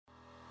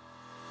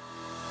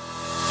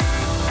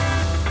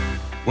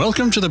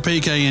Welcome to the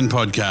PKN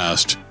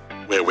podcast,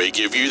 where we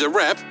give you the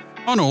wrap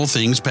on all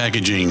things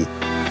packaging.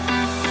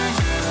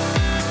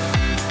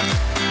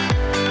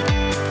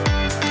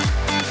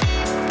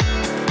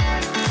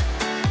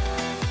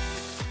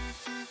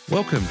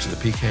 Welcome to the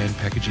PKN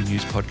Packaging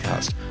News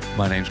podcast.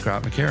 My name's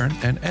Grant McCarran,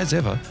 and as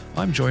ever,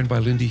 I'm joined by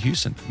Lindy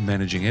Hewson,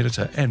 Managing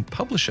Editor and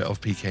Publisher of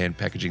PKN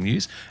Packaging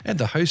News and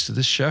the host of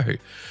this show.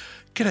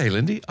 G'day,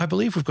 Lindy. I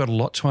believe we've got a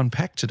lot to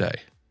unpack today.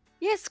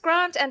 Yes,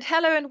 Grant, and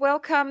hello and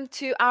welcome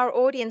to our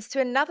audience to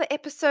another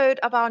episode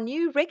of our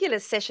new regular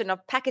session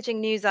of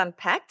Packaging News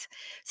Unpacked.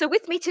 So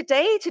with me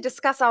today to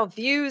discuss our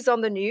views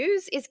on the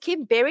news is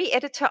Kim Berry,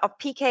 editor of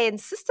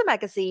PKN's sister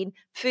magazine,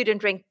 Food and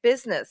Drink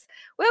Business.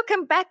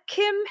 Welcome back,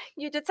 Kim.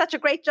 You did such a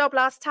great job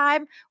last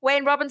time.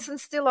 Wayne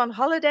Robinson's still on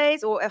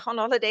holidays or on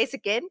holidays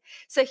again.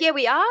 So here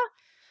we are,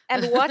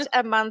 and what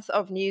a month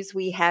of news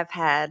we have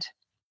had.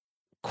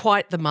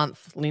 Quite the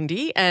month,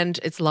 Lindy, and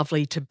it's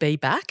lovely to be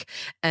back.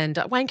 And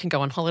Wayne can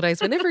go on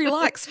holidays whenever he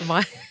likes for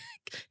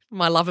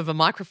my love of a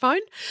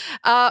microphone.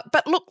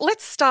 But look,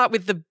 let's start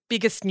with the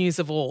biggest news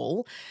of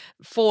all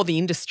for the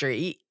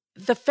industry.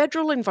 The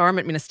Federal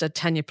Environment Minister,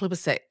 Tanya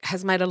Plibersek,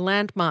 has made a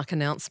landmark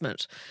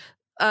announcement.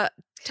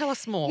 Tell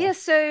us more. Yes,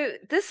 so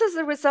this is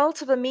a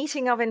result of a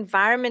meeting of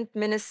environment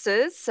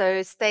ministers,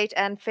 so state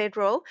and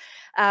federal,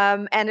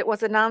 and it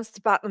was announced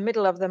about the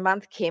middle of the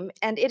month, Kim,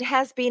 and it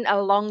has been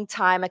a long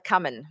time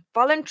coming.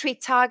 Voluntary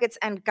targets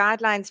and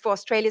guidelines for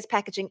Australia's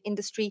packaging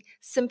industry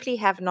simply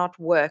have not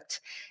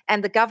worked,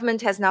 and the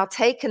government has now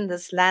taken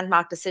this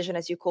landmark decision,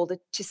 as you called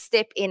it, to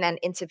step in and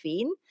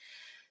intervene.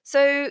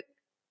 So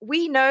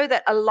we know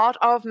that a lot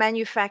of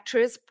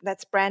manufacturers,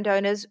 that's brand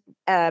owners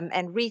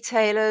and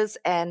retailers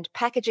and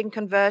packaging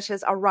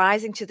converters, are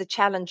rising to the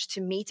challenge to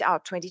meet our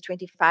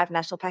 2025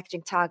 national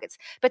packaging targets.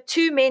 But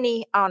too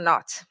many are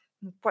not,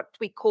 what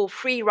we call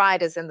free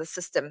riders in the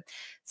system.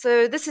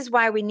 So this is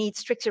why we need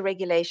stricter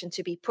regulation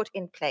to be put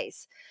in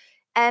place.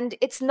 And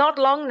it's not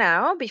long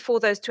now before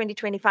those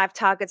 2025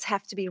 targets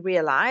have to be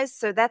realized.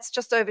 So that's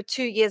just over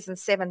 2 years and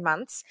 7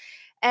 months.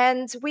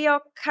 And we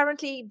are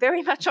currently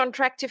very much on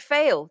track to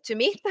fail to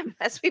meet them,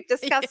 as we've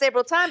discussed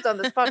several times on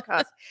this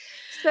podcast.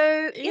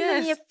 So in the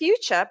near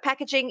future,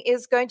 packaging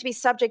is going to be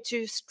subject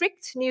to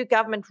strict new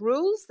government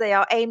rules. They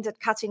are aimed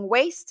at cutting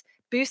waste,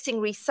 boosting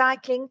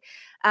recycling.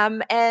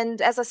 And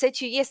as I said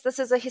to you, yes, this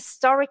is a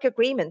historic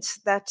agreement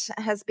that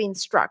has been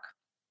struck.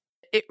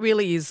 It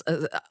really is,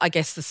 I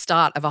guess, the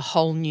start of a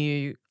whole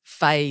new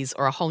phase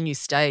or a whole new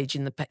stage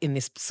in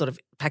this sort of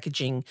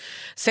packaging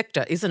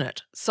sector, isn't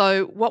it?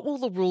 So what will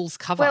the rules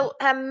cover? Well,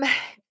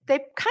 they've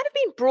kind of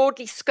been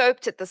broadly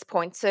scoped at this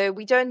point, so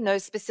we don't know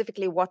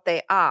specifically what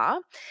they are,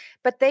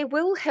 but they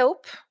will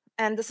help,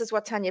 and this is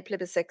what Tanya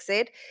Plibersek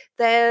said,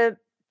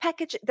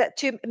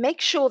 to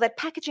make sure that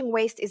packaging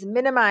waste is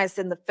minimized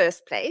in the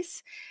first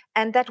place,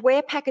 and that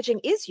where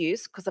packaging is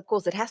used, because of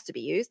course it has to be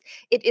used,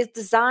 it is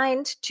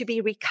designed to be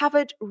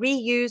recovered,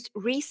 reused,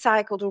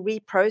 recycled, or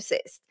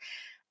reprocessed.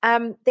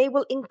 They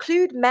will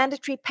include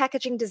mandatory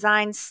packaging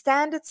design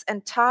standards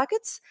and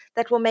targets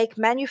that will make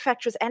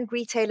manufacturers and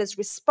retailers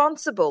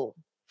responsible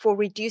for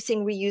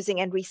reducing, reusing,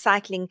 and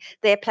recycling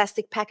their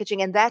plastic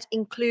packaging, and that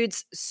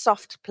includes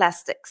soft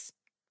plastics.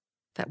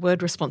 That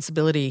word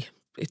responsibility,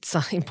 it's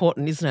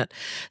important, isn't it?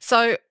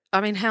 So,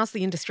 I mean, how's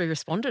the industry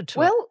responded to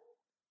it? Well,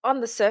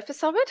 on the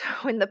surface of it,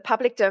 in the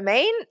public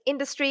domain,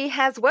 industry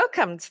has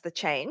welcomed the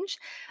change.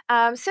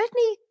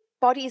 Certainly,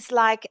 bodies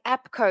like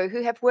APCO,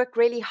 who have worked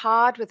really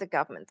hard with the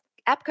government.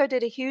 APCO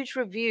did a huge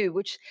review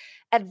which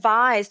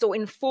advised or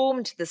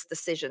informed this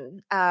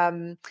decision.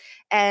 And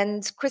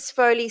Chris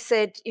Foley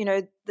said,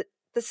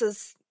 this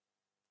is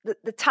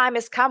the time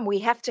has come. We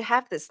have to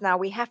have this now.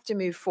 We have to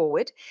move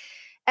forward.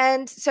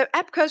 And so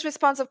APCO's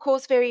response, of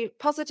course, very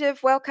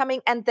positive,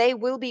 welcoming, and they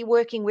will be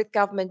working with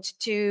government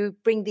to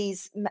bring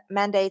these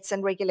mandates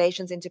and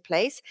regulations into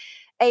place.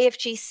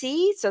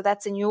 AFGC, so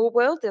that's in your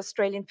world, the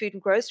Australian Food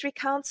and Grocery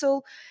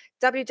Council,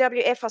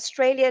 WWF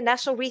Australia,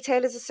 National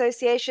Retailers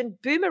Association,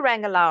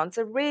 Boomerang Allowance,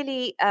 a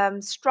really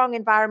strong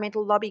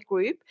environmental lobby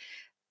group.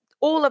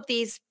 All of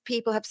these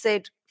people have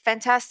said,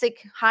 fantastic,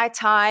 high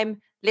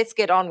time, let's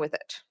get on with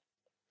it.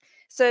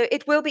 So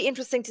it will be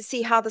interesting to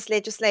see how this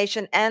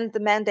legislation and the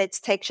mandates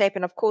take shape.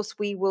 And of course,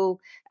 we will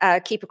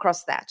keep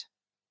across that.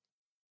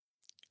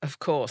 Of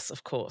course.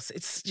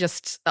 It's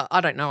just,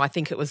 I don't know, I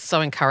think it was so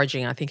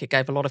encouraging. I think it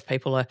gave a lot of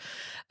people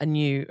a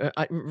new,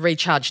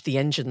 recharged the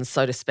engines,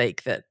 so to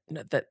speak, that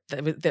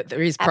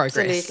there is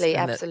progress. Absolutely.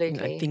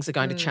 That, things are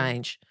going to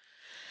change.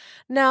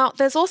 Now,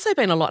 there's also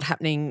been a lot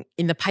happening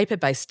in the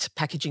paper-based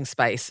packaging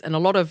space, and a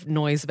lot of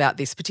noise about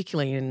this,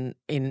 particularly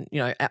in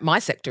at my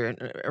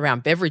sector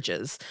around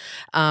beverages,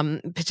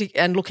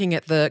 and looking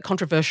at the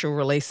controversial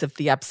release of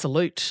the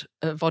Absolute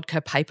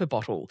vodka paper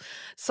bottle.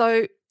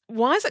 So,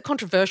 why is it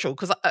controversial?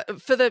 Because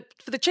for the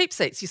cheap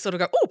seats, you sort of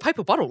go, oh,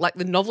 paper bottle, like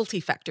the novelty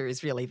factor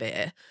is really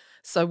there.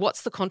 So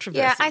what's the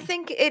controversy? Yeah, I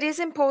think it is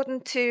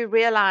important to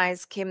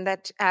realise, Kim,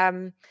 that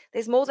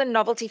there's more than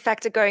novelty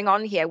factor going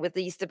on here with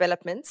these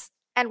developments.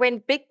 And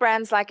when big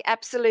brands like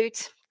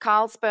Absolute,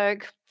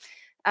 Carlsberg,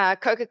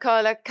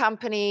 Coca-Cola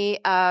Company,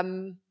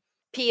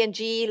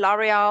 P&G,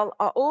 L'Oreal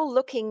are all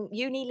looking,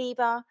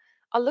 Unilever,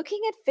 are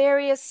looking at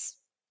various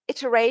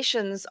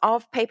iterations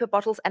of paper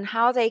bottles and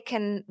how they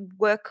can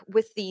work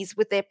with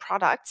their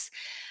products.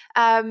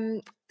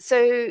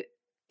 So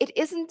it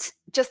isn't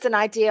just an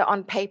idea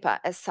on paper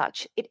as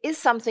such. It is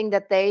something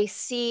that they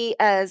see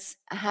as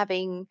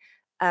having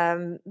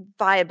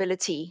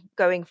viability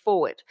going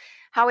forward.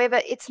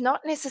 However, it's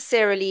not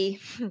necessarily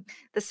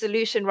the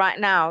solution right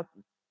now.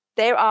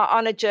 They are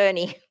on a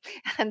journey,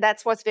 and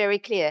that's what's very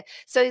clear.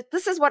 So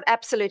this is what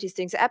Absolute is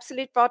doing. So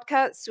Absolute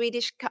Vodka,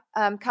 Swedish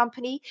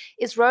company,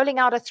 is rolling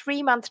out a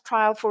 3-month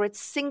trial for its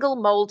single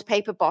mold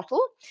paper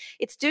bottle.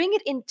 It's doing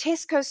it in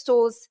Tesco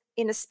stores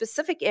in a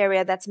specific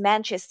area, that's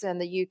Manchester in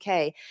the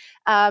UK.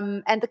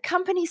 And the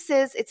company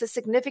says it's a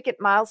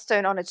significant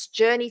milestone on its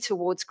journey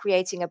towards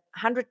creating a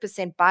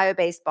 100%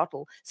 bio-based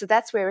bottle. So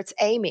that's where it's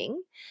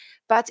aiming.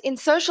 But in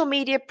social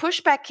media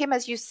pushback, Kim,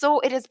 as you saw,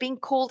 it has been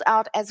called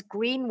out as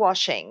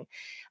greenwashing.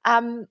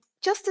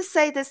 Just to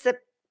say this, that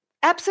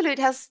Absolute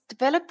has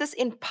developed this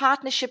in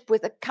partnership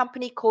with a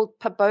company called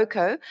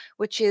Paboco,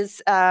 which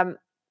is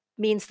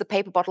means the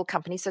paper bottle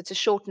company. So it's a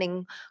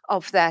shortening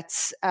of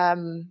that.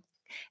 And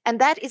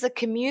that is a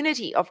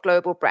community of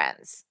global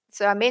brands.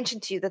 So I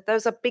mentioned to you that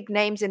those are big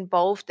names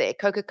involved there.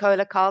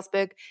 Coca-Cola,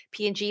 Carlsberg,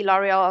 P&G,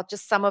 L'Oreal are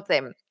just some of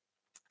them.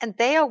 And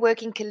they are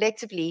working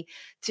collectively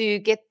to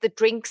get the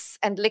drinks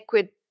and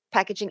liquid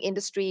packaging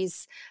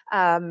industries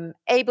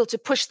able to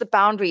push the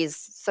boundaries,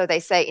 so they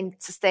say, in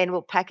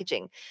sustainable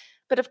packaging.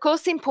 But of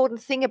course, the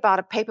important thing about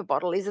a paper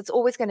bottle is it's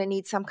always going to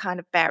need some kind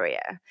of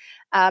barrier.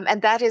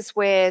 And that is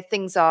where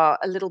things are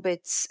a little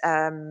bit,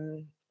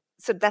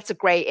 so that's a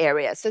gray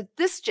area. So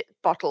this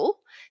bottle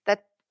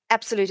that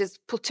Absolute has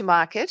put to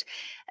market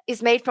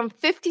is made from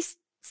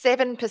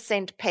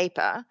 57%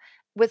 paper,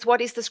 with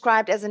what is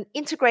described as an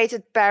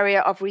integrated barrier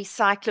of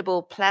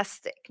recyclable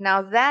plastic.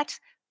 Now, that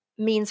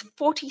means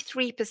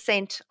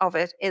 43% of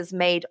it is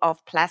made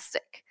of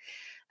plastic.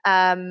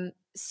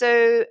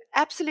 So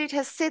Absolute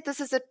has said this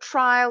is a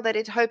trial that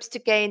it hopes to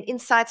gain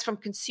insights from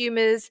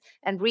consumers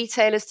and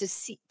retailers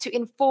to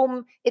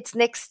inform its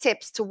next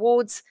steps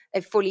towards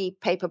a fully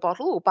paper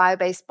bottle or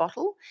bio-based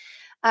bottle.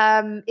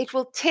 It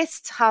will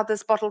test how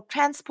this bottle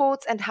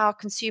transports and how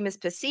consumers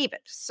perceive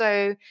it.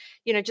 So,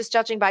 just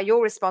judging by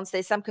your response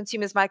there, some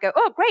consumers might go,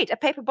 "Oh, great, a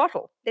paper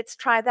bottle. Let's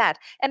try that."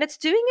 And it's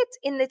doing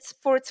it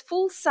for its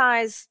full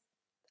size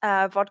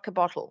vodka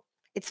bottle.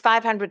 It's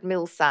 500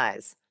 ml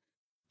size.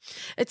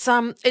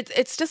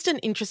 It's just an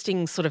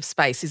interesting sort of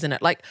space, isn't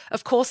it? Like,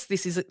 of course,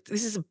 this is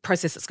a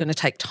process that's going to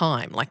take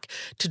time. Like,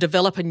 to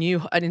develop an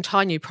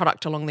entire new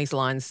product along these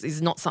lines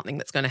is not something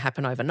that's going to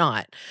happen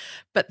overnight.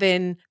 But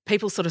then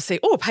people sort of see,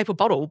 oh, a paper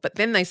bottle, but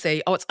then they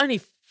see, oh, it's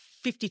only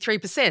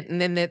 53%, and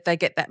then they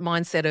get that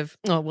mindset of,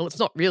 oh, well, it's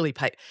not really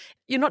paper.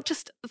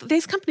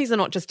 These companies are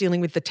not just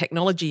dealing with the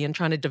technology and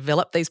trying to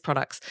develop these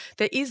products.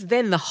 There is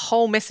then the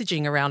whole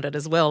messaging around it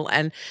as well,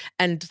 and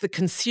the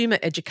consumer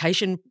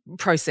education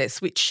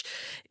process, which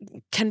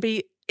can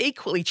be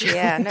equally challenging.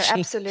 Yeah, no,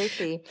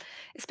 absolutely.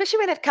 Especially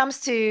when it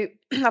comes to,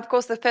 of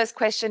course, the first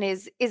question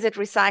is it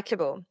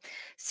recyclable?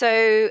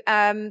 So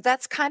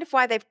that's kind of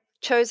why they've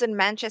chosen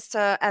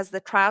Manchester as the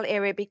trial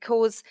area,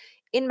 because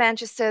in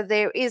Manchester,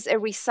 there is a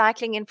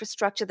recycling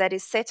infrastructure that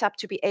is set up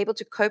to be able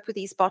to cope with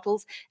these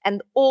bottles.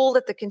 And all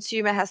that the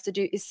consumer has to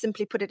do is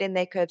simply put it in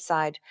their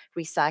curbside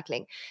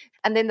recycling.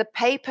 And then the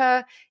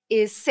paper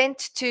is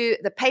sent to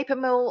the paper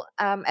mill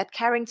at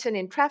Carrington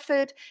in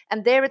Trafford.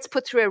 And there it's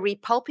put through a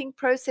repulping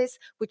process,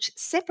 which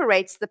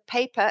separates the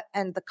paper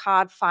and the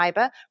card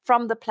fiber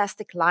from the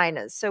plastic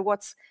liners. So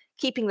what's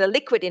keeping the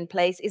liquid in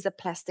place is a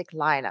plastic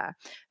liner.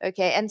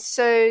 Okay, and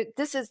so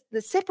this is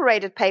the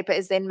separated paper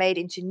is then made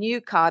into new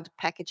card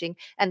packaging,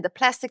 and the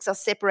plastics are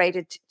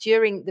separated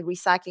during the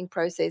recycling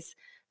process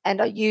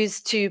and are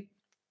used to,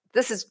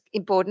 this is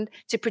important,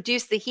 to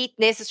produce the heat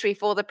necessary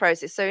for the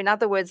process. So in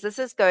other words, this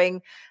is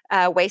going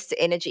waste to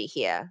energy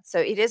here. So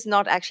it is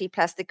not actually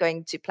plastic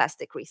going to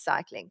plastic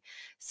recycling.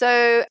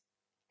 So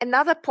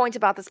another point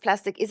about this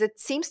plastic is it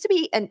seems to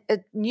be a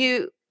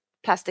new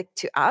plastic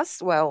to us.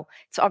 Well,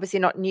 it's obviously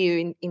not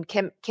new in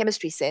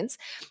chemistry sense,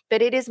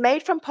 but it is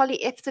made from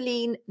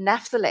polyethylene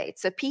naphthalate,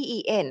 so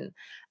PEN.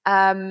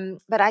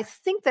 But I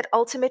think that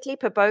ultimately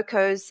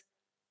Paboco's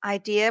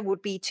idea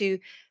would be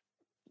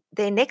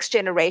their next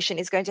generation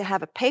is going to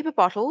have a paper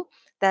bottle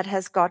that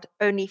has got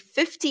only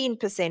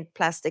 15%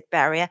 plastic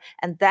barrier,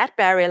 and that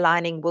barrier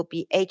lining will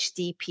be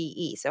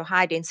HDPE, so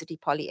high density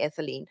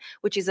polyethylene,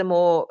 which is a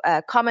more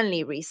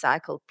commonly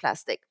recycled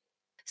plastic.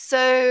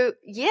 So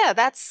yeah,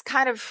 that's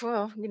kind of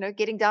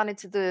getting down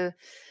into the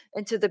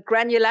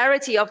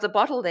granularity of the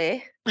bottle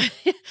there.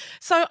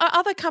 So are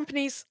other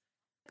companies?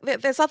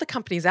 There's other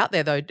companies out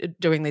there though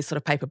doing these sort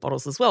of paper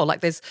bottles as well.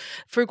 Like there's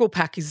Frugal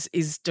Pack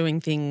is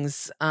doing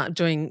things,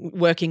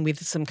 working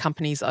with some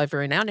companies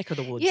over in our neck of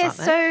the woods. Yes.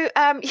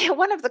 Aren't they? So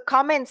one of the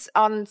comments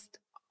in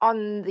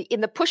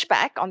the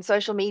pushback on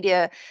social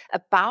media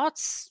about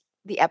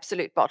the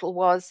Absolute bottle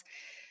was,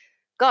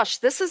 Gosh,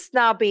 this has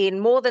now been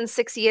more than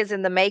 6 years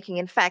in the making.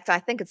 In fact, I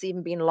think it's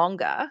even been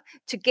longer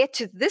to get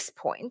to this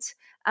point.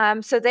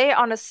 So they're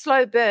on a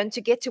slow burn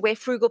to get to where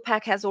Frugal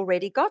Pack has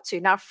already got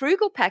to. Now,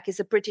 Frugal Pack is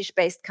a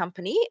British-based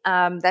company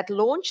that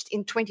launched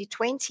in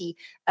 2020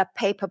 a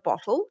paper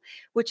bottle,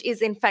 which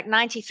is in fact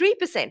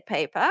 93%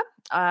 paper,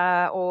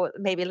 or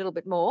maybe a little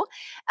bit more.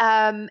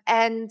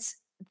 And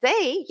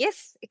they,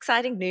 yes,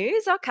 exciting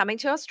news, are coming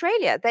to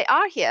Australia. They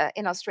are here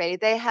in Australia.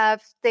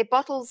 Their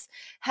bottles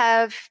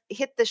have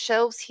hit the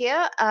shelves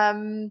here,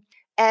 and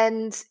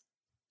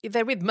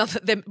They're with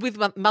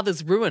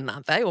Mother's Ruin,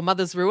 aren't they? Or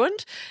Mother's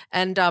Ruined,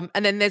 and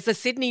then there's a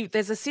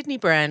Sydney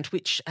brand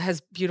which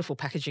has beautiful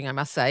packaging, I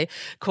must say,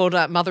 called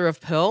Mother of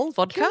Pearl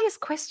vodka. curious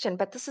question,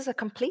 but this is a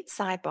complete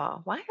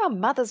sidebar. Why are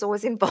mothers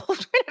always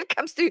involved when it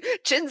comes to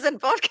gins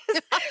and vodkas?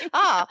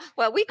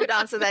 Well, we could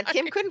answer that,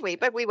 Kim, couldn't we?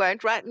 But we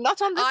won't, right?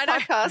 Not on this I know,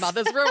 podcast.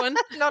 Mother's Ruin.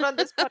 Not on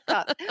this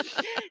podcast.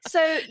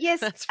 So yes,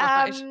 That's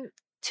right.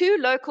 2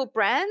 local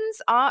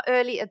brands are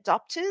early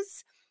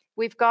adopters.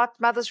 We've got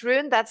Mother's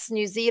Ruin, that's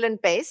New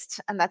Zealand-based,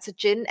 and that's a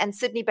gin, and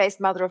Sydney-based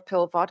Mother of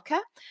Pearl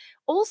vodka.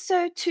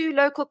 Also, 2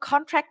 local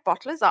contract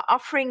bottlers are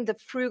offering the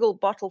Frugal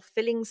bottle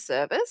filling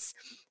service.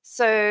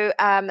 So,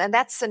 and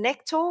that's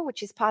Senector,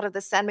 which is part of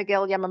the San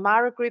Miguel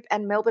Yamamara Group,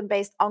 and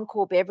Melbourne-based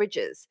Encore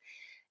Beverages.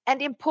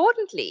 And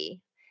importantly,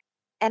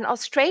 an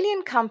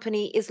Australian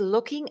company is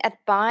looking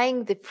at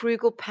buying the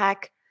Frugal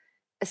Pack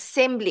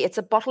assembly. It's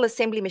a bottle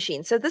assembly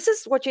machine. So this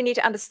is what you need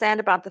to understand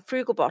about the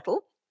Frugal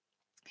bottle.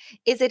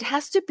 Is it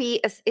has to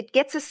be, it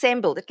gets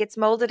assembled, it gets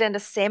molded and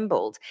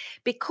assembled,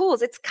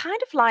 because it's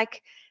kind of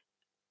like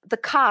the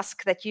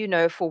cask that you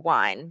know for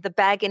wine, the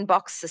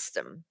bag-in-box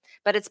system,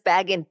 but it's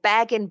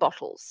bag-in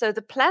bottles. So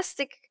the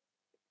plastic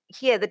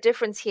here, the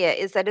difference here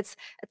is that it's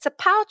a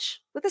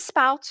pouch with a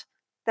spout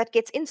that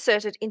gets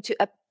inserted into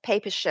a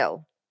paper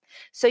shell.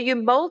 So you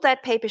mold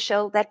that paper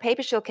shell. That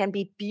paper shell can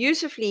be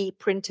beautifully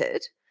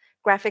printed,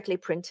 graphically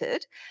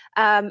printed,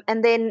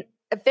 and then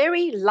a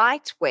very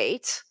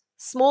lightweight,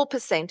 small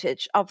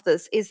percentage of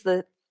this is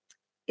the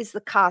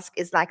cask,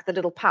 is like the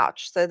little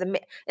pouch. So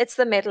it's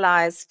the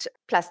metallized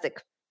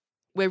plastic.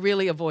 We're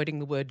really avoiding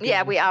the word goon.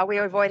 Yeah, we are.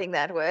 We're avoiding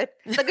that word.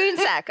 The goon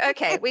sack.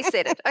 Okay, we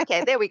said it.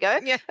 Okay, there we go.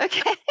 Yeah.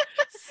 Okay.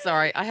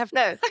 Sorry, I have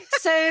No.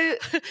 So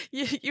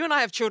you and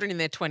I have children in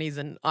their 20s,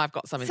 and I've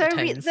got some in so the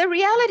teens. the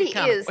reality You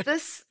can't is avoid-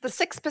 the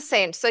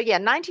 6%. So yeah,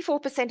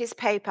 94% is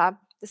paper.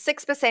 The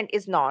 6%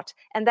 is not.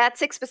 And that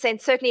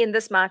 6%, certainly in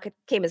this market,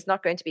 Kim, is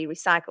not going to be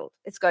recycled.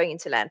 It's going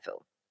into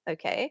landfill.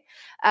 Okay.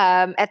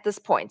 At this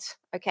point.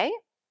 Okay.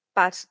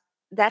 But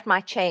that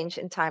might change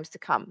in times to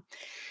come.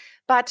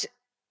 But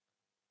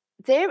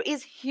there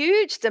is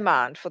huge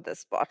demand for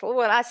this bottle.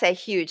 Well, I say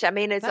huge. I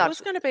mean, it's That not.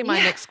 was going to be my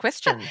Yeah. next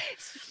question.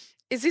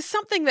 Is this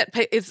something that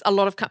is a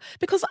lot of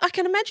because I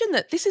can imagine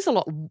that this is a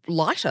lot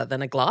lighter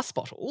than a glass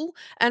bottle,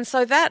 and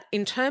so that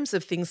in terms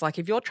of things like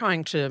if you're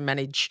trying to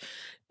manage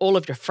all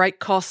of your freight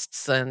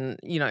costs and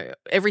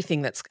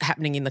everything that's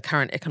happening in the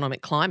current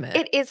economic climate,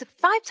 It is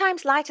 5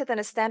 times lighter than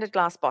a standard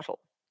glass bottle.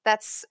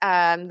 That's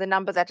the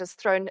number that was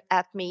thrown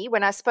at me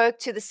when I spoke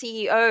to the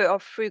CEO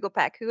of Frugal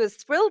Pack, who was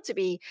thrilled to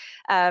be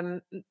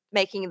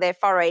making their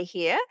foray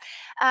here.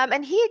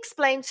 And he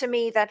explained to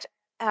me that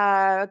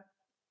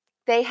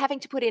they're having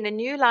to put in a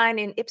new line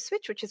in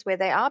Ipswich, which is where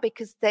they are,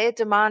 because their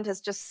demand has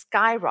just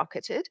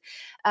skyrocketed.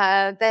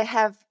 They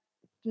have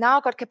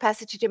now got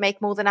capacity to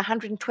make more than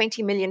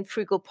 120 million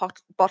Frugal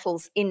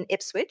bottles in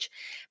Ipswich.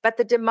 But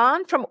the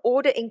demand from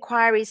order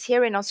inquiries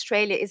here in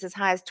Australia is as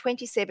high as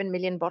 27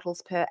 million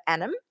bottles per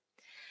annum.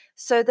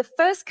 So the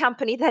first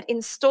company that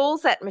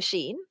installs that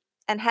machine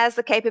and has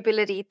the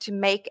capability to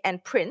make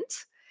and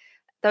print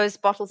those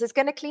bottles is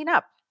going to clean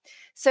up.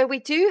 So we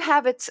do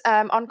have it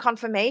on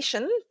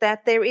confirmation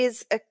that there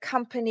is a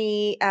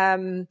company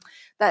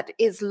that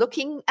is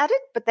looking at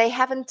it, but they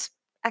haven't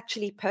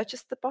actually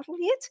purchased the bottle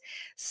yet.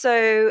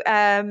 So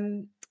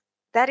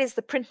that is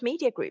the Print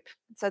Media Group.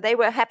 So they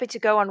were happy to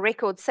go on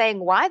record saying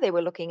why they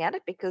were looking at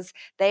it, because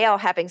they are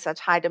having such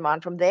high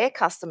demand from their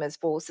customers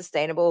for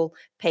sustainable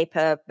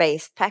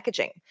paper-based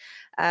packaging.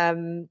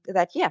 So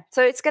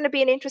it's going to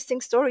be an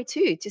interesting story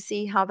too, to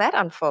see how that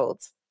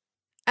unfolds.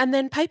 And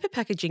then paper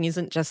packaging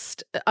isn't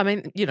just, I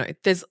mean,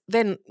 there's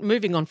then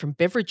moving on from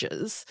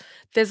beverages,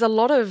 there's a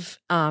lot of,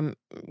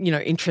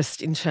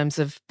 interest in terms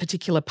of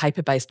particular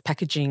paper-based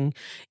packaging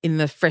in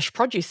the fresh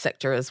produce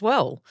sector as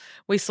well.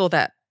 We saw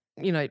that,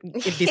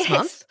 this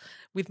month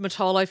with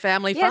Matolo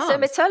Family Farms. Yeah, so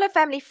Matolo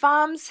Family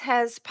Farms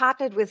has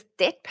partnered with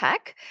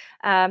Detpack.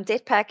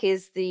 Detpack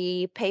is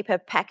the paper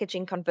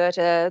packaging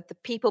converter, the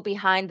people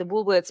behind the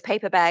Woolworths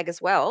paper bag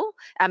as well.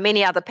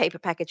 Many other paper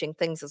packaging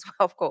things as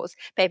well, of course,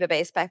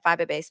 paper-based,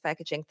 fiber-based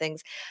packaging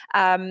things.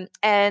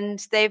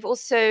 And they've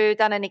also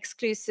done an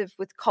exclusive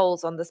with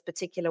Coles on this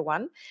particular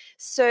one.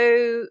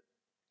 So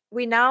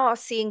we now are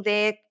seeing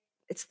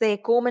it's their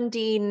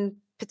Gourmandine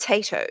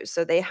potatoes.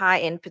 So they're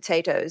high-end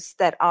potatoes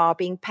that are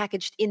being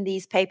packaged in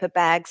these paper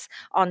bags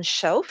on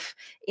shelf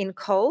in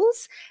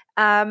Coles.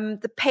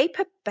 The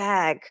paper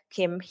bag,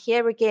 Kim,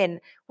 here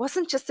again,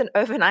 wasn't just an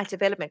overnight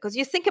development, because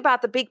you think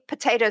about the big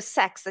potato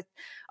sacks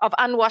of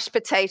unwashed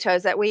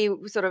potatoes that we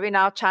sort of in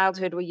our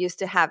childhood were used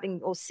to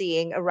having or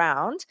seeing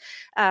around,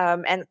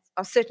 and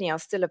certainly are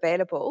still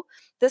available.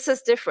 This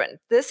is different.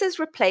 This is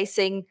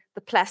replacing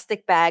the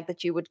plastic bag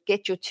that you would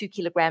get your 2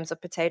 kilograms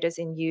of potatoes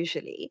in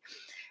usually.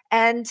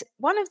 And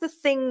one of the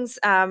things,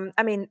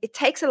 it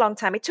takes a long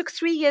time. It took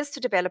 3 years to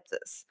develop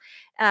this.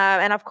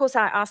 And of course,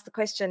 I asked the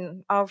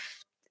question of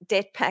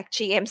Detpack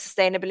GM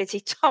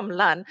Sustainability, Tom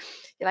Lunn.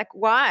 You're like,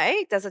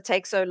 why does it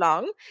take so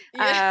long?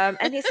 Yeah.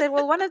 And he said,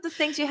 well, one of the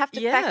things you have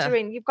to Yeah. factor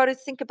in, you've got to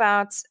think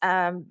about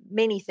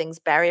many things,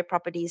 barrier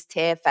properties,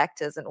 tear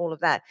factors, and all of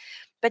that.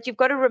 But you've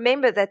got to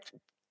remember that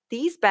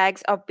these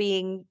bags are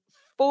being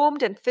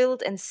formed and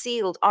filled and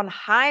sealed on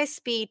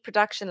high-speed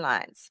production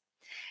lines.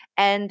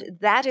 And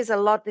that is a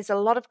lot. There's a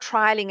lot of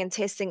trialing and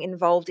testing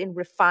involved in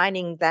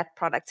refining that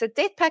product. So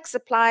Detpack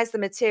supplies the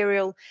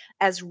material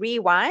as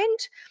rewind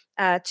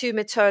to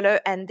Matolo,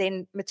 and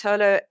then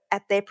Matolo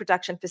at their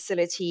production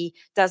facility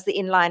does the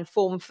inline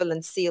form, fill,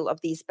 and seal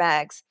of these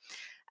bags.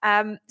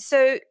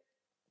 So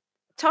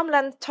Tom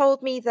Lund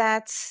told me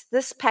that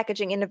this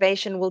packaging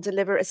innovation will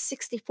deliver a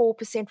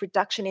 64%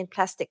 reduction in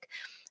plastic.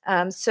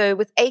 So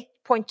with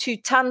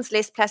 8.2 tons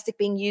less plastic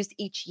being used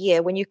each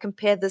year when you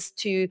compare this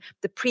to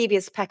the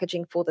previous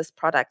packaging for this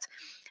product.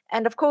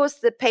 And of course,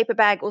 the paper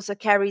bag also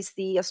carries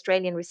the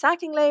Australian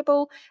recycling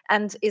label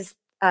and is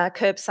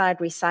curbside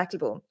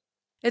recyclable.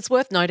 It's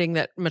worth noting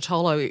that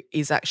Matolo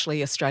is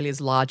actually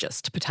Australia's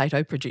largest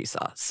potato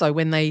producer. So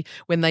when they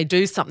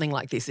do something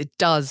like this, it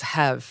does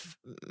have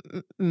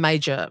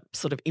major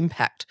sort of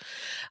impact.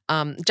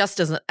 Just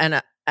as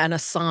an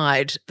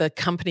aside, the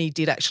company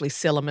did actually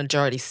sell a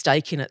majority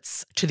stake in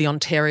to the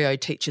Ontario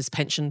Teachers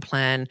Pension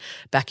Plan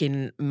back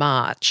in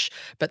March.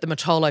 But the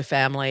Matolo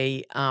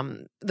family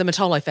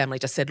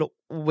just said, look,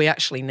 we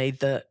actually need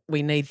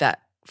that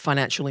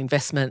financial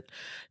investment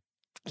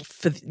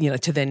for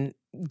to then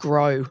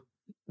grow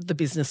the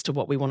business to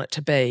what we want it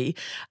to be,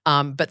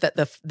 but that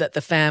the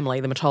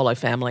Matolo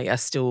family are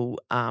still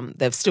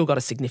they've still got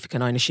a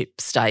significant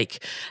ownership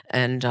stake,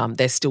 and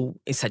they're still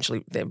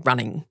essentially they're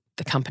running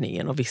the company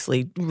and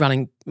obviously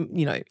running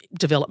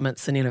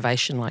developments and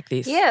innovation like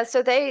this. Yeah,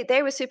 so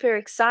they were super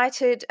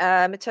excited.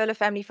 Matolo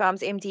Family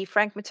Farms MD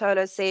Frank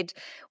Matolo said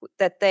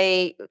that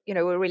they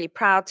were really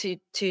proud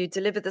to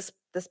deliver this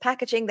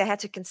packaging. They had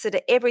to consider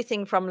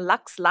everything from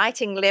lux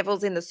lighting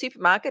levels in the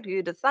supermarket,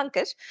 who'd have thunk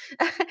it,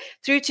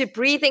 through to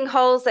breathing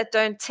holes that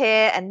don't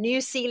tear and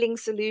new sealing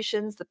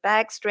solutions, the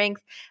bag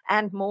strength,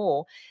 and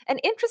more. And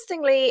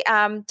interestingly,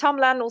 Tom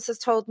Lunn also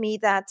told me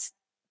that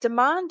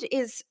demand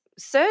is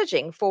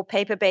surging for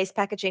paper-based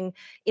packaging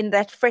in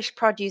that fresh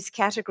produce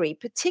category,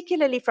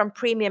 particularly from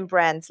premium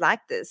brands like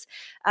this.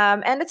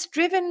 And it's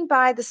driven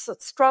by the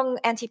strong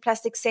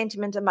anti-plastic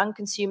sentiment among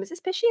consumers,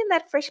 especially in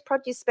that fresh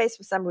produce space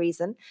for some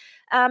reason.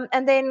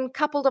 And then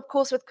coupled, of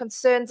course, with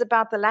concerns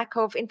about the lack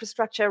of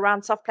infrastructure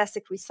around soft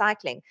plastic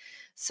recycling.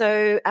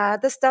 So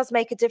this does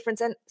make a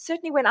difference. And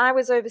certainly when I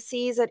was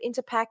overseas at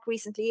Unpacked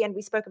recently, and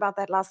we spoke about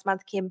that last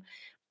month, Kim,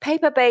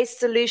 paper-based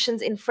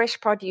solutions in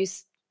fresh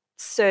produce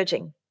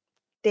surging.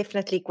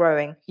 Definitely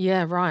growing.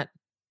 Yeah, right.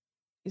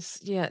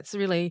 It's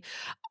really.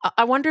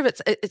 I wonder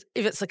if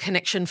it's a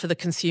connection for the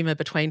consumer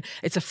between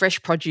it's a fresh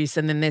produce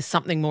and then there's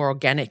something more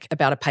organic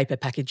about a paper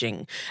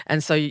packaging,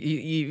 and so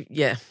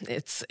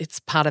it's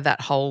part of that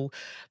whole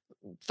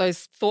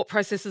those thought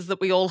processes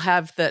that we all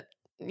have that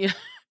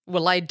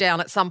were laid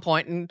down at some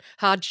point and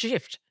hard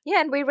shift.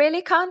 Yeah, and we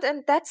really can't.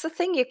 And that's the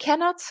thing. You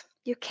cannot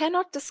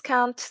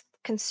discount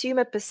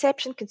consumer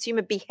perception,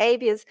 consumer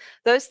behaviors,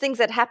 those things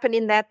that happen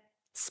in that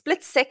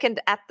split second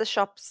at the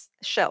shop's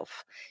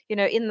shelf,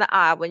 in the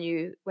aisle when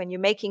you're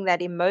making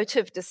that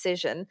emotive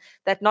decision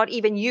that not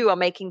even you are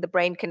making the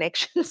brain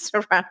connections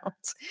around.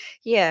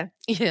 Yeah.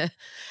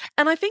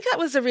 And I think that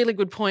was a really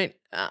good point,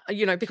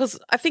 because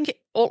I think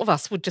all of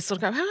us would just sort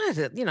of go, why does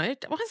it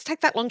take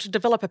that long to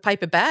develop a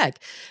paper bag?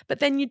 But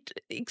then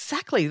it's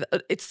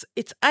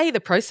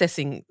the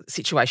processing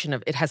situation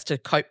of it has to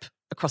cope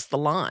across the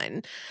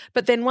line,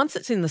 but then once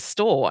it's in the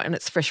store and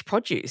it's fresh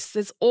produce,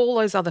 there's all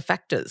those other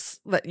factors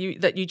that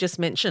you just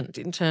mentioned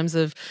in terms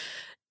of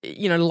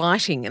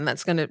lighting, and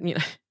that's going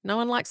to no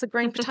one likes a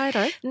green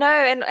potato. No,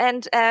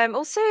 and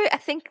also I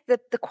think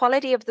that the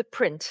quality of the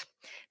print,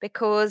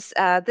 because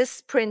this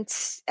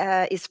print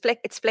it's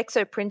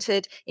flexo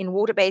printed in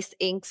water-based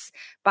inks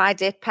by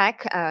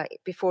Detpack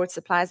before it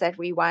supplies that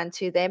rewind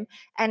to them,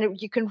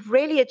 and you can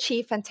really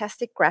achieve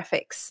fantastic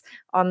graphics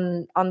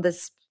on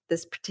this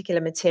particular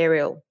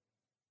material.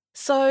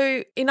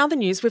 So, in other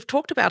news, we've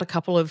talked about a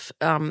couple of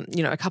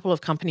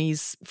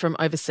companies from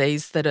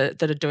overseas that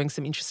are doing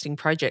some interesting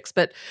projects.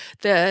 But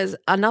there's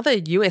another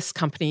US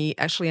company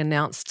actually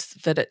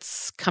announced that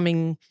it's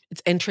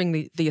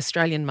entering the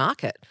Australian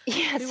market.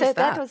 Yeah, Who so was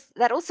that?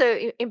 that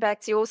also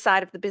impacts your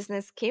side of the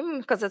business, Kim,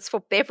 because it's for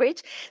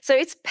beverage. So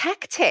it's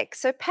Pactec.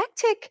 So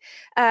Pactec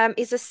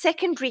is a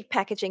secondary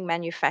packaging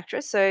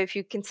manufacturer. So if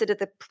you consider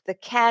the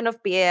can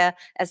of beer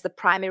as the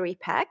primary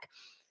pack,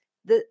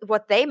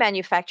 what they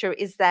manufacture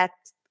is that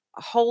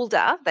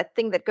holder, that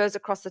thing that goes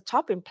across the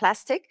top in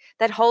plastic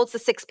that holds the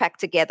six pack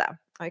together.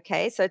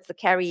 Okay, so it's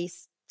the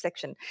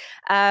section.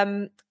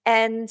 And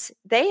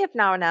they have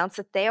now announced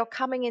that they are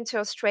coming into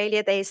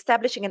Australia. They're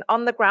establishing an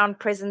on the ground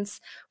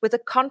presence with a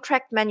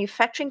contract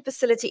manufacturing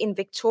facility in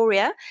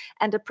Victoria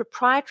and a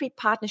proprietary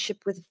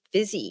partnership with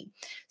Visi.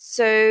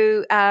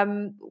 So,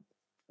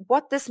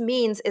 what this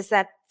means is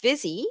that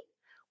Visi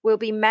will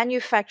be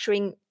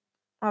manufacturing,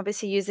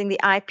 obviously using the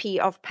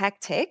IP of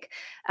Pactec,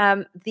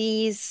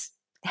 these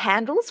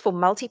handles for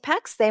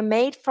multi-packs. They're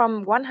made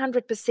from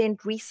 100%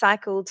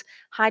 recycled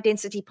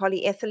high-density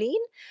polyethylene.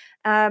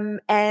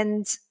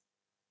 And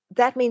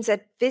that means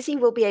that Visi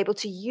will be able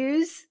to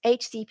use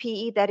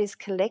HDPE that is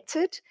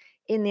collected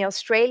in the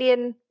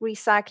Australian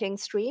recycling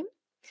stream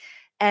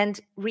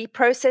and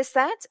reprocess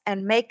that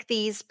and make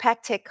these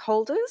Pactec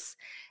holders.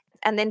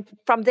 And then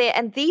from there,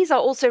 and these are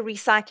also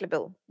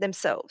recyclable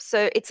themselves.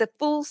 So it's a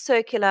full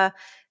circular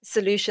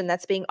solution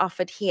that's being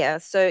offered here.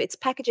 So it's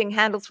packaging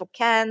handles for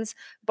cans,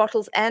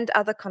 bottles, and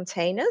other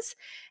containers.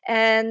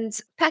 And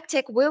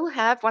Pactec will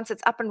have, once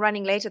it's up and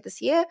running later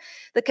this year,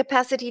 the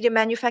capacity to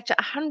manufacture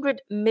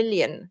 100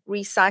 million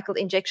recycled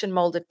injection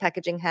molded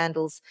packaging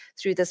handles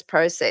through this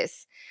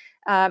process.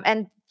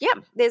 And yeah,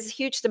 there's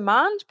huge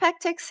demand,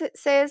 Pactec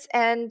says,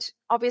 and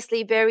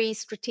obviously very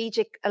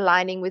strategic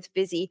aligning with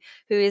Visi,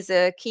 who is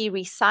a key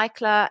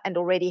recycler and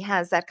already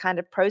has that kind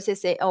of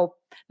processing or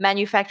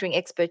manufacturing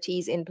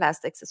expertise in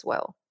plastics as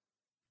well.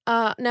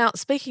 Now,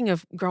 speaking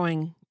of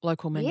growing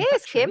local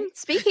Yes, Kim. manufacturing,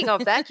 Speaking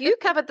of that, you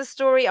covered the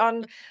story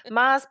on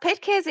Mars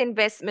Petcare's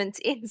investment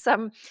in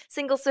some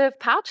single-serve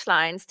pouch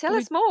lines. Tell we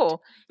us more.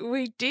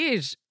 we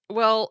did.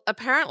 Well,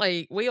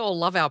 apparently, we all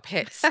love our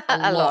pets a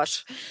A lot.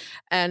 lot,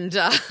 and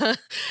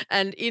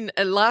and in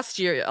last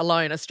year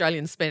alone,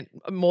 Australians spent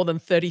more than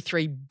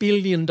 $33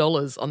 billion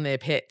on their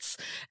pets,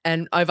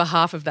 and over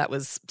half of that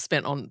was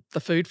spent on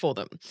the food for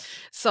them.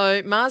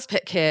 So, Mars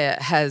Pet Care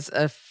has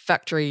a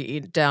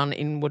factory down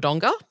in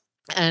Wodonga.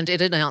 And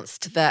it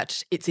announced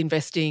that it's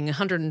investing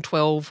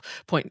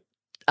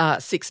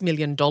 $112.6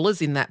 million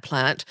in that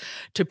plant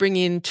to bring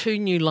in two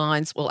new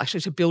lines, well,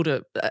 actually to build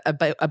a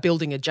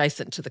building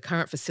adjacent to the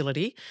current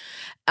facility,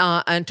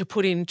 and to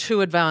put in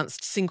two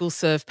advanced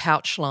single-serve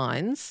pouch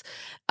lines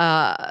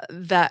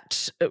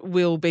that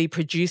will be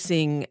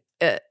producing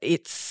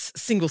its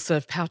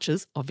single-serve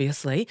pouches,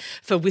 obviously,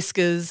 for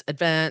Whiskers,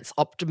 Advance,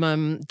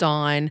 Optimum,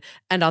 Dine,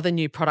 and other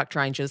new product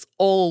ranges,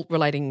 all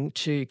relating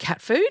to cat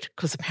food,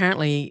 because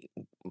apparently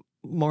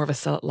more of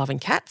us are loving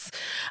cats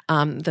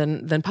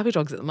than puppy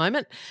dogs at the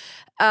moment.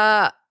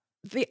 The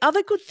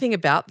other good thing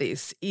about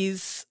this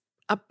is,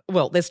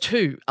 there's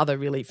two other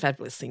really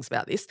fabulous things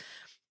about this.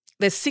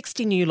 There's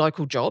 60 new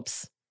local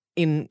jobs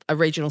in a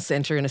regional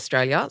centre in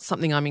Australia,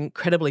 something I'm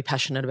incredibly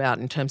passionate about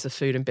in terms of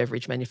food and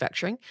beverage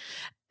manufacturing.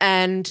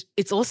 And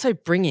it's also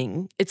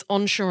it's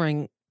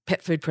onshoring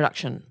pet food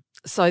production.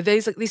 So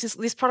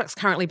this product's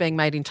currently being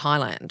made in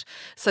Thailand.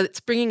 So it's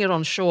bringing it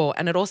onshore,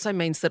 and it also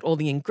means that all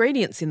the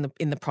ingredients in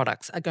the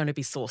products are going to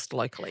be sourced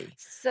locally.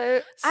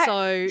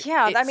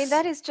 I mean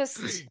that is just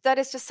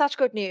such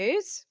good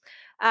news.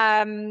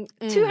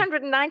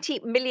 290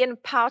 million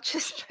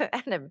pouches per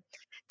annum.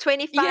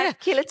 25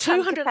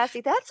 kiloton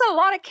capacity. That's a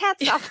lot of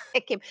cats out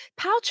there, Kim.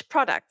 Pouch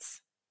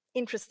products,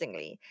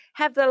 interestingly,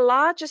 have the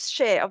largest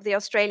share of the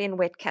Australian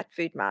wet cat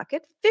food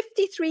market,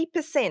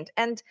 53%,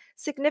 and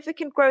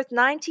significant growth,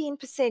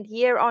 19%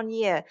 year on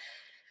year.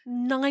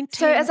 19%.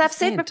 So as I've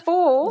said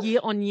before,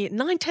 year on year,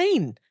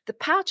 19. The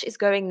pouch is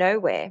going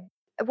nowhere.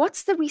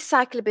 What's the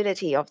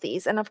recyclability of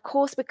these? And of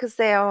course, because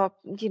they are,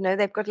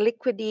 they've got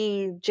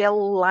liquidy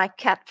gel-like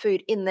cat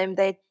food in them,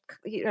 they're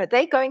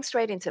going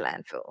straight into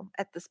landfill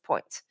at this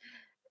point.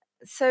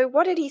 So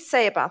what did he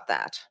say about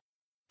that?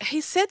 He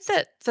said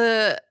that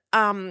their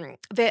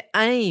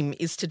aim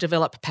is to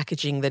develop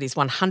packaging that is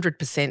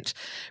 100%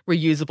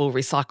 reusable,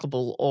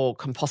 recyclable or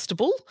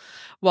compostable,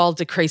 while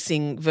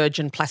decreasing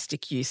virgin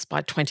plastic use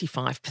by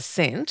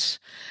 25%.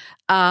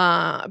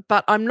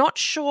 But I'm not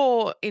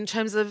sure in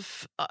terms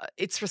of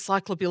its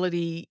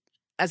recyclability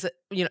as it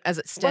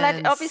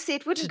stands. Well, obviously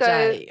it wouldn't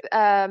today.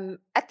 go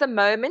at the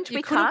moment. You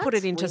we couldn't can't put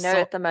it into. We know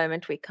at the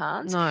moment we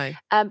can't. No.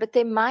 But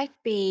there might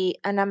be,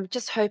 and I'm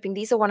just hoping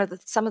these are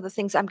some of the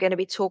things I'm going to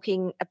be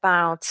talking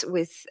about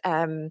with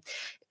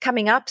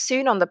coming up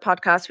soon on the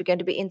podcast. We're going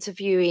to be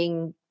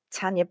interviewing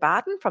Tanya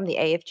Barton from the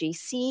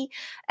AFGC,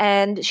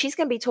 and she's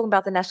going to be talking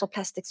about the National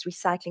Plastics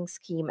Recycling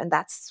Scheme, and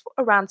that's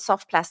around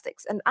soft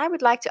plastics. And I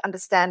would like to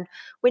understand,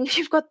 when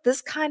you've got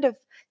this kind of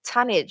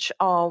tonnage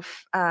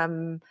of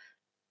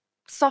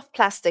soft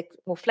plastic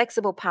or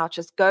flexible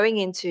pouches going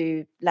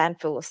into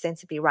landfill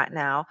ostensibly right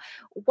now.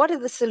 What are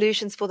the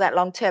solutions for that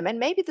long term? And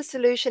maybe the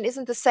solution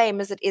isn't the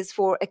same as it is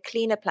for a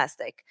cleaner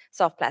plastic,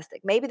 soft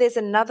plastic. Maybe there's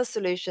another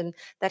solution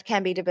that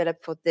can be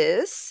developed for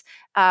this.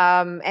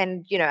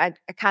 And, I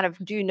kind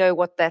of do know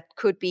what that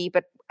could be,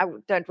 but I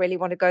don't really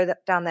want to go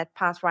down that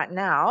path right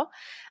now.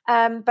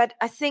 But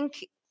I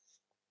think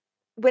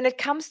when it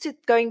comes to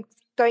going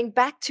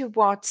back to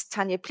what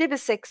Tanya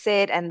Plibersek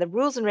said and the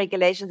rules and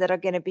regulations that are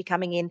going to be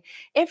coming in,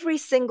 every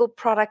single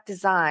product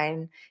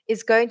design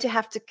is going to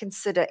have to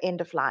consider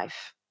end of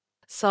life.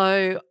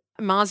 So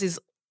Mars is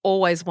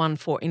always one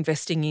for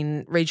investing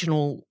in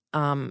regional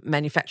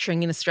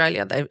manufacturing in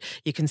Australia.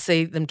 You can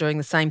see them doing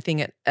the same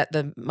thing at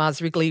the Mars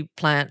Wrigley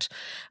plant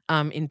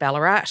in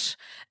Ballarat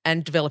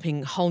and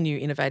developing whole new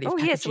innovative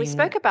packaging yes, we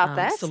spoke about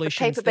that, the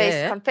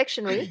paper-based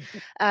confectionery.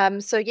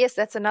 So yes,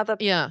 that's another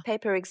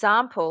paper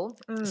example.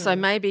 So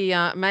maybe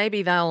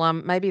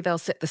they'll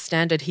set the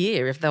standard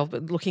here if they're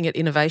looking at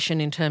innovation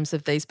in terms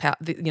of these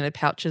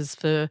pouches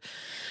for.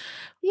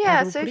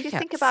 Yeah, so if you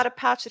think about a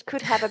pouch that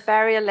could have a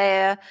barrier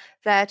layer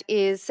that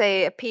is,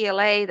 say, a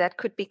PLA that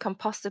could be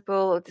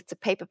compostable, it's a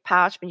paper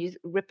pouch, but you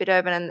rip it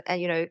open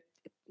and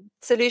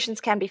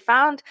solutions can be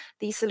found.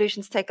 These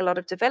solutions take a lot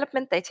of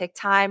development. They take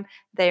time.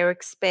 They are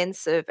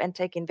expensive and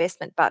take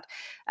investment. But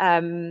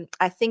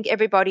I think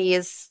everybody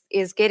is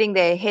getting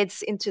their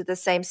heads into the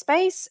same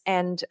space,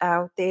 and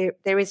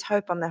there is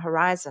hope on the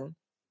horizon.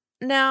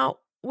 Now,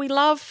 we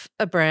love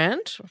a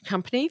brand or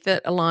company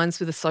that aligns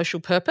with a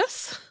social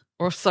purpose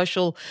or a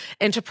social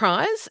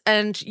enterprise,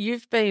 and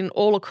you've been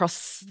all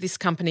across this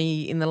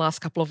company in the last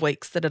couple of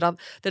weeks that have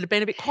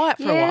been a bit quiet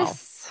for a while.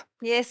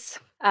 Yes.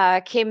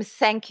 Kim,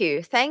 thank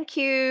you. Thank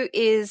you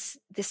is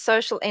the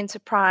social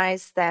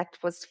enterprise that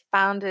was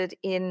founded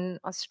in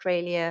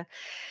Australia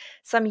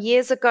some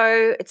years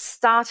ago. It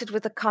started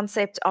with the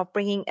concept of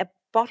bringing a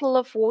bottle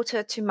of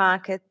water to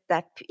market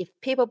that if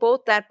people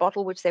bought that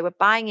bottle, which they were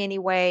buying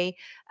anyway,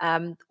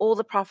 all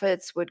the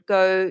profits would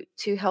go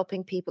to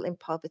helping people in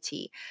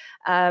poverty.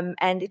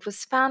 And it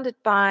was founded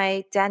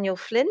by Daniel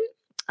Flynn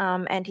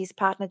and his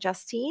partner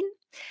Justine.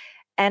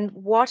 And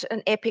what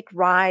an epic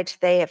ride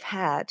they have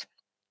had.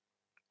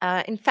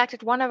 In fact,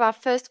 at one of our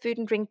first Food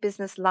and Drink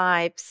Business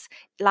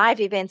live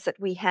events that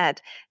we had,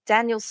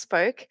 Daniel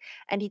spoke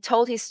and he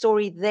told his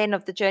story then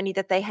of the journey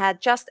that they had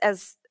just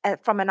as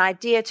from an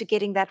idea to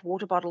getting that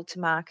water bottle to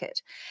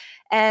market.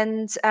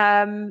 And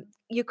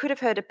you could have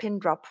heard a pin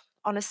drop,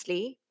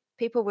 honestly.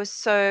 People were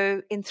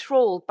so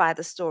enthralled by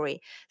the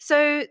story.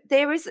 So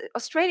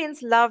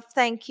Australians love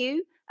Thank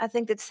You. I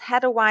think it's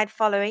had a wide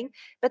following.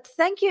 But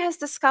Thank You has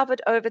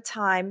discovered over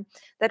time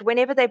that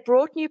whenever they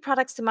brought new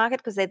products to market,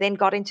 because they then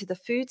got into the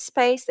food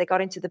space, they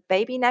got into the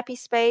baby nappy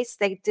space,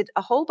 they did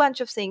a whole bunch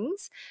of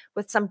things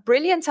with some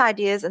brilliant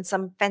ideas and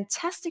some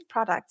fantastic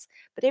products.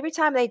 But every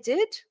time they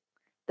did,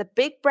 the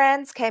big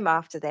brands came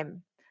after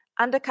them,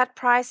 undercut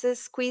prices,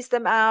 squeezed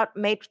them out,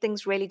 made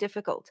things really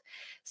difficult.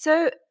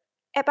 So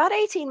about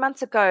 18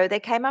 months ago, they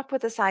came up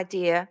with this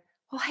idea,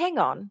 well, hang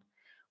on,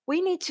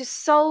 we need to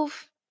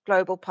solve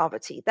global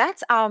poverty.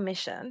 That's our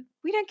mission.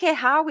 We don't care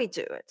how we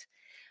do it.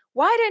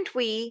 Why don't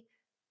we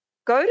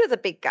go to the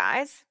big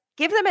guys,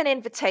 give them an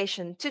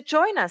invitation to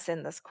join us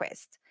in this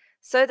quest?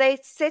 So they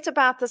set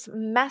about this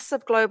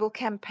massive global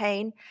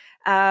campaign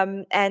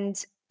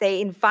and they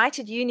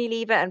invited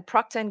Unilever and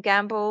Procter &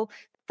 Gamble.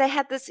 They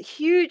had this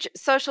huge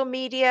social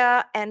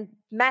media and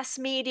mass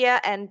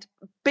media and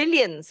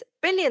billions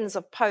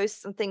of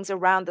posts and things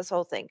around this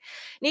whole thing.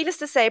 Needless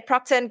to say,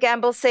 Procter &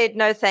 Gamble said,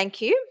 no,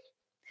 thank you.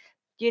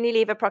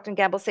 Unilever, Procter &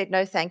 Gamble said,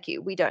 no, thank you.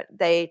 We don't.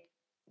 They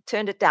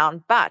turned it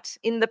down. But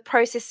in the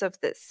process of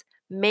this,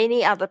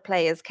 many other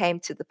players came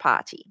to the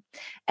party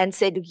and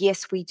said,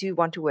 yes, we do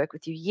want to work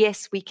with you.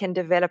 Yes, we can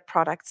develop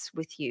products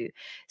with you.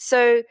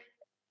 So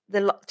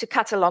to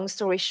cut a long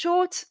story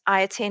short, I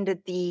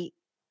attended the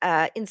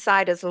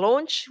Insiders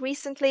launch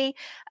recently,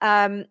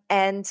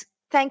 and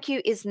Thank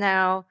You is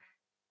now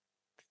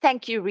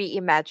Thank You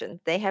Reimagined.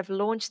 They have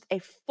launched a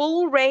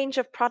full range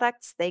of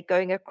products. They're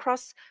going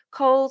across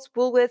Coles,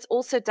 Woolworths,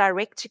 also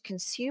direct to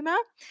consumer.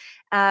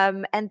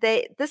 And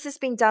this has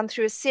been done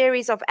through a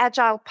series of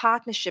agile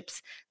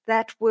partnerships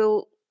that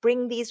will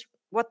bring these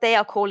what they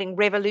are calling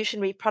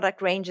revolutionary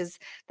product ranges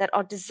that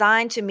are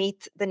designed to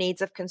meet the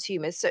needs of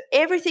consumers. So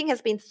everything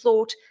has been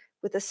thought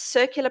with a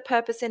circular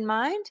purpose in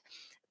mind.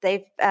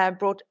 They've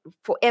brought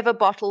forever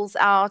bottles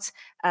out,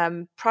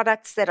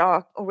 products that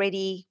are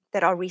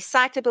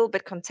recyclable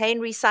but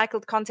contain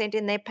recycled content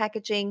in their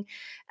packaging.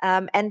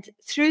 And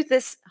through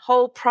this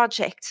whole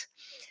project,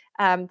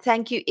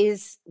 Thank You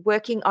is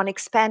working on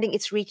expanding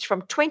its reach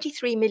from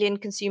 23 million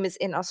consumers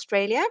in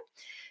Australia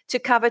to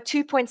cover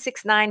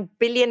 2.69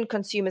 billion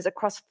consumers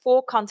across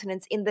 4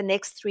 continents in the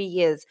next 3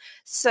 years.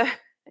 So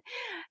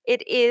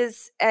it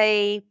is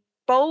a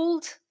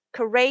bold,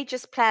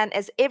 courageous plan,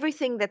 as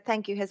everything that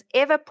Thank You has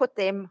ever put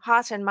their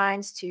heart and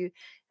minds to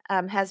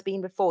has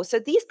been before. So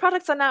these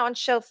products are now on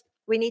shelf.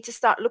 We need to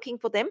start looking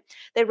for them.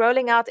 They're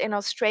rolling out in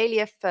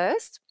Australia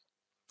first.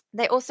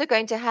 They're also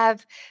going to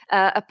have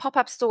a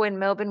pop-up store in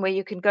Melbourne where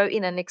you can go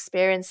in and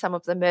experience some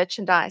of the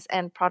merchandise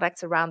and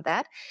products around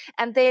that.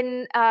 And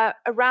then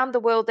around the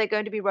world, they're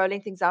going to be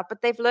rolling things out,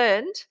 but they've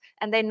learned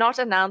and they're not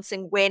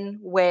announcing when,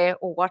 where,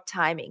 or what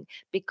timing,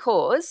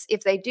 because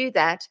if they do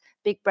that,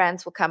 big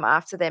brands will come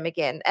after them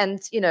again. And,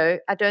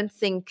 I don't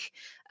think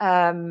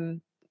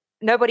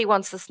nobody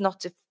wants this not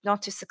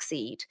to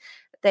succeed.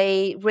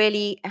 They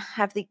really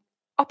have the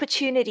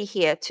opportunity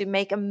here to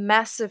make a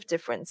massive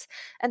difference.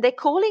 And they're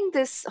calling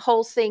this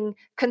whole thing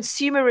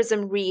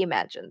consumerism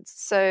reimagined.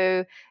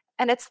 So,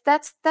 and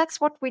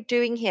that's what we're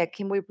doing here,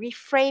 Kim. We're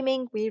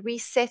reframing, we're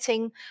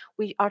resetting,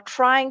 we are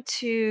trying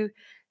to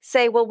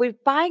say, well, we're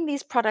buying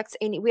these products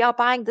we are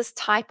buying this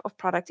type of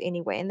product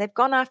anyway. And they've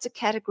gone after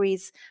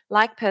categories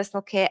like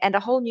personal care and a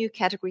whole new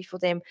category for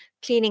them,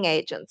 cleaning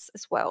agents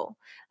as well.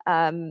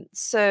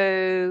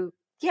 So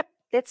yep,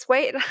 let's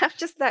wait. I'm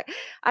just like,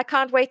 I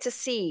can't wait to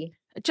see.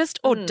 Just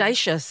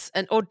audacious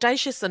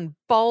and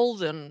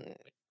bold and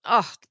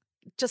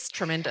just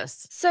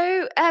tremendous.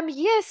 So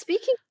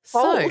speaking of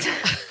bold,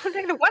 I'm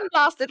going to one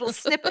last little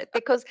snippet,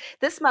 because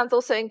this month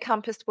also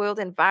encompassed World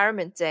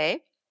Environment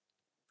Day.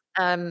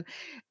 There's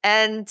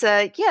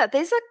a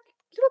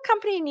little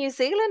company in New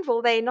Zealand.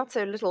 Well, they're not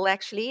so little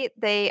actually.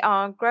 They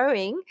are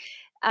growing.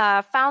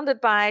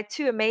 Founded by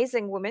two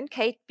amazing women,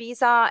 Kate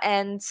Bizar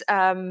and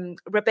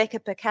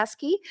Rebecca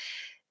Pekaski.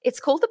 It's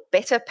called the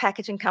Better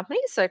Packaging Company,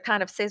 so it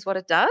kind of says what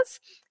it does.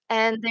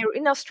 And they're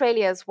in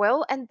Australia as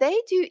well, and they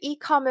do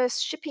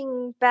e-commerce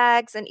shipping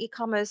bags and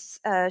e-commerce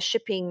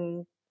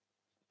shipping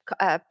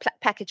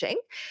packaging.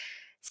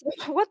 So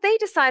what they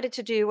decided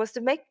to do was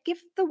to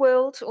give the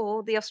world,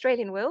 or the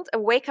Australian world, a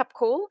wake-up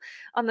call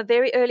on the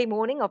very early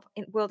morning of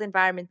World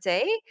Environment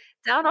Day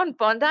down on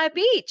Bondi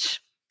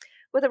Beach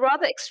with a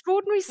rather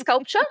extraordinary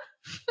sculpture.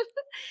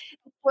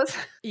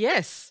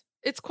 Yes.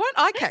 It's quite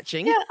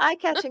eye-catching. Yeah,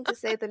 eye-catching to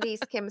say the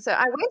least, Kim. So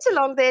I went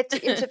along there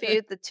to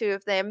interview the two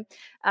of them.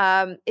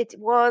 It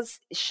was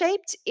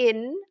shaped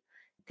in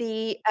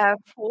the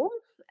form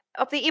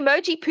of the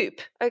emoji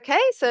poop.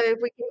 Okay, so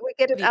we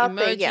get it The out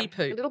there. emoji Yeah,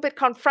 poop. a little bit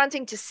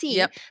confronting to see.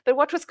 Yep. But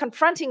what was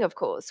confronting, of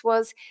course,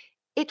 was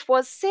it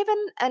was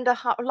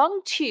 7.5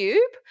 long tube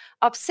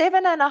of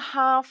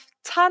 7.5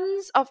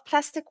 tons of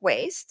plastic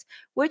waste,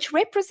 which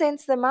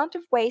represents the amount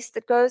of waste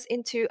that goes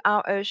into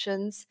our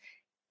oceans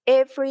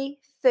every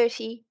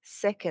 30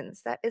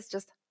 seconds. That is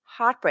just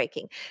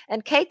heartbreaking.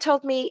 And Kate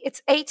told me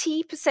it's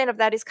 80% of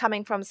that is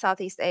coming from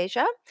Southeast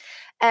Asia.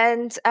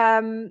 And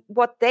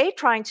what they're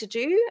trying to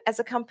do as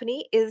a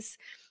company is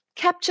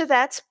capture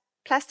that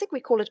plastic. We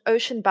call it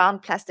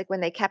ocean-bound plastic when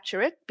they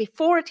capture it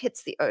before it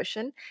hits the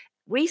ocean,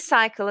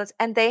 recycle it,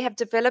 and they have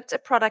developed a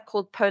product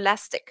called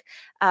Polastic,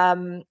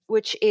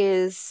 which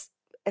is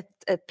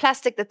a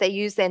plastic that they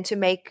use then to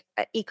make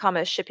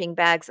e-commerce shipping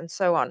bags and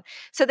so on.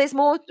 So there's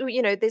more,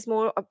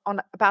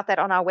 about that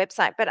on our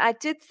website. But I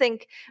did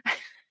think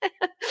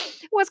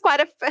it was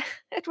quite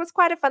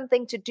a fun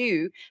thing to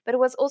do. But it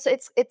was also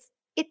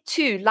it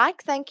too,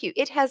 like Thank You,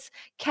 it has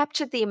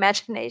captured the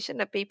imagination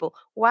of people.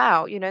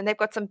 Wow, and they've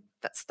got some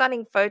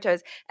stunning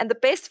photos. And the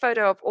best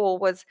photo of all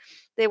was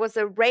there was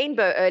a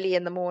rainbow early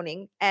in the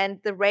morning, and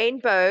the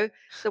rainbow,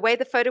 the way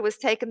the photo was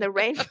taken, the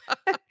rainbow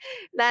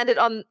landed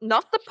on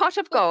not the pot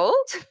of gold,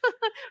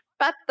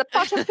 but the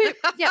pot of poop.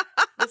 Yeah,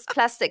 this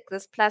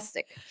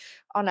plastic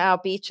on our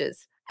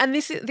beaches. And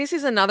this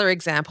is another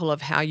example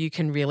of how you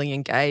can really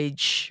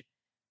engage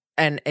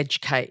and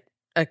educate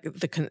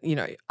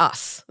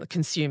us, the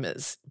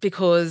consumers,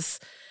 because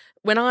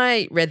when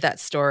I read that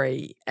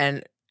story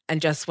and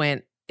just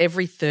went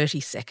every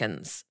 30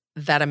 seconds,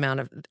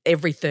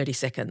 every 30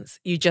 seconds,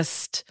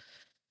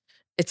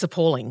 it's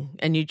appalling,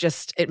 and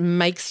it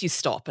makes you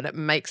stop and it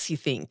makes you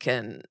think,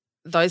 and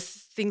those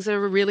things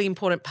are a really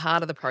important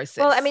part of the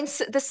process. Well, I mean,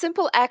 the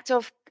simple act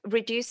of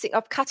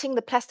cutting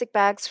the plastic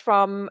bags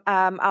from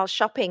our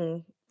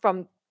shopping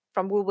from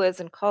Woolworths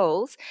and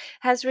Coles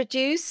has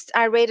reduced.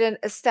 I read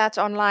a stat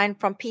online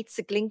from Pete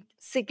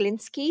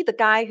Siglinski, the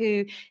guy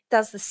who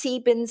does the sea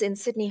bins in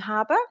Sydney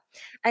Harbour,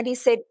 and he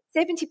said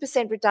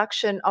 70%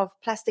 reduction of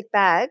plastic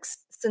bags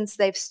since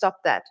they've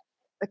stopped that.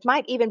 It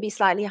might even be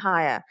slightly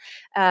higher,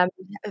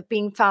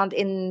 being found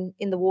in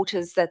the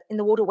waterways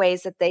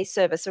that they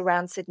service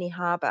around Sydney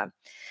Harbour.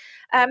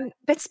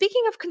 But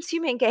speaking of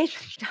consumer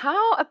engagement,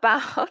 how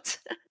about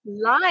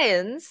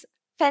Lion's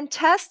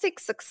fantastic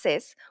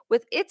success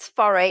with its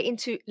foray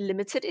into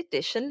limited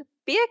edition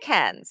beer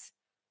cans?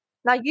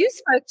 Now, you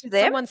spoke to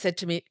them. Someone said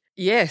to me,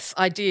 yes,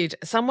 I did.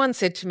 Someone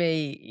said to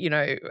me,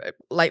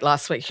 late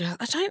last week,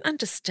 I don't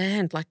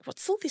understand, like,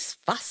 what's all this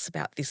fuss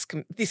about this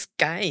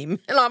game?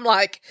 And I'm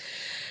like,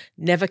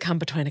 never come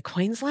between a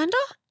Queenslander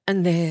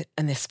and their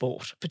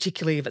sport,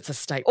 particularly if it's a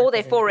state. Or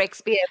their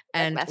 4X beer,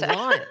 and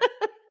Lion.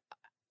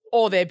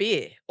 Or their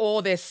beer,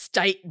 or their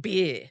state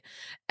beer.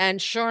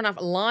 And sure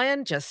enough,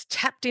 Lion just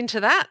tapped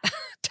into that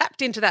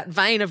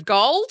vein of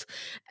gold.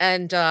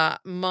 And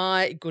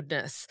my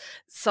goodness.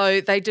 So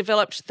they've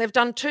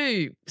done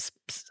two,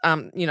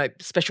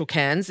 special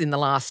cans in the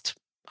last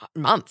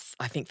month.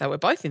 I think they were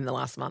both in the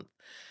last month.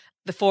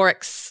 The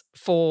Forex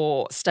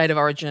for State of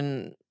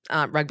Origin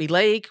Rugby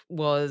League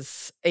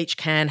was each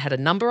can had a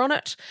number on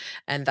it,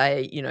 and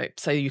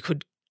so you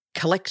could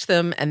collect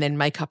them and then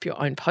make up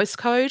your own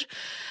postcode.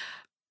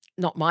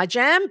 Not my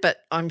jam, but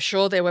I'm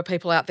sure there were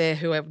people out there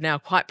who have now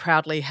quite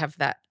proudly have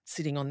that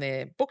sitting on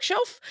their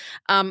bookshelf.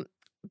 And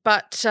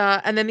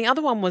then the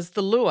other one was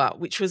the lure,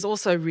 which was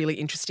also really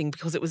interesting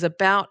because it was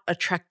about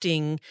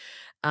attracting.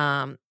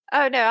 Oh,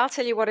 no, I'll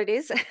tell you what it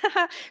is. It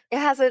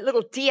has a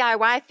little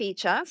DIY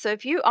feature. So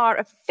if you are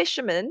a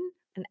fisherman,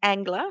 an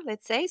angler,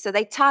 let's say, so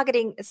they're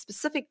targeting a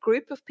specific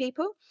group of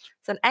people.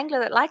 So an angler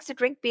that likes to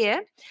drink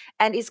beer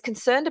and is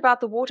concerned about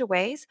the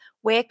waterways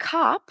where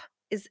carp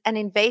is an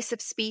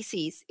invasive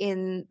species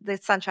in the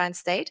Sunshine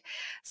State.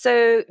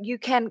 So you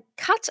can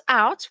cut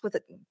out with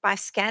it by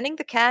scanning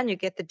the can. You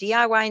get the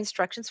DIY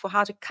instructions for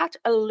how to cut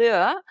a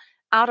lure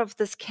out of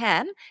this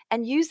can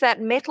and use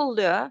that metal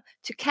lure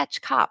to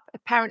catch carp.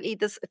 Apparently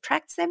this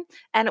attracts them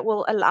and it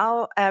will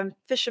allow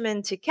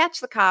fishermen to catch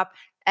the carp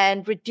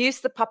and reduce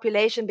the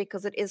population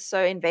because it is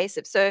so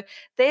invasive. So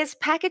there's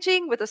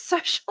packaging with a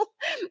social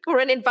or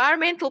an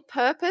environmental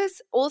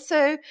purpose,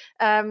 also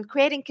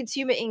creating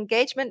consumer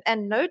engagement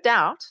and no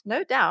doubt,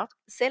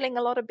 selling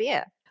a lot of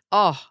beer.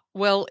 Oh,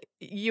 well,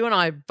 you and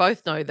I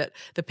both know that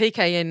the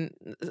PKN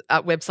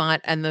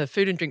website and the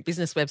Food and Drink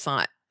Business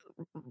website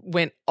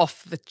went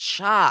off the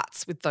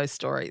charts with those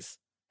stories.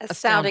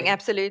 Astounding,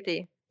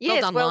 absolutely.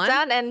 Yes, well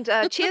done, and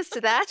cheers to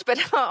that.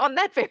 But on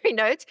that very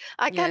note,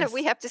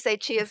 we have to say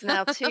cheers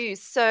now too.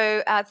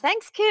 So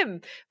thanks,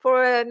 Kim,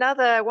 for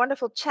another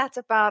wonderful chat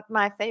about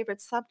my favorite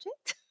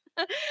subject,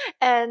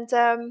 and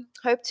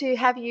hope to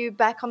have you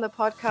back on the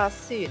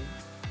podcast soon.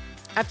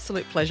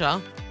 Absolute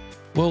pleasure.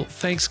 Well,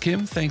 thanks,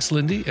 Kim. Thanks,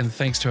 Lindy. And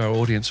thanks to our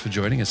audience for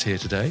joining us here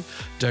today.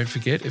 Don't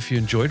forget, if you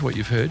enjoyed what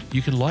you've heard,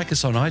 you can like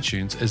us on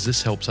iTunes as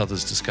this helps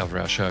others discover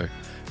our show.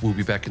 We'll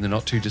be back in the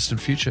not too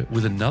distant future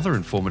with another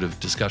informative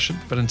discussion.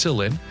 But until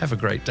then, have a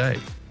great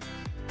day.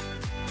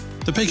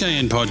 The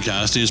PKN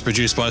podcast is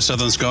produced by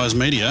Southern Skies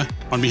Media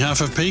on behalf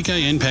of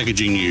PKN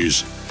Packaging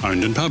News,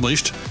 owned and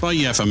published by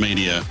Yaffa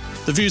Media.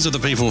 The views of the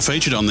people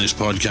featured on this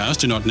podcast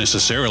do not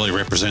necessarily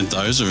represent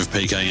those of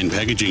PKN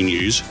Packaging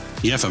News,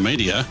 Yaffa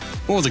Media,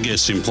 or the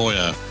guest's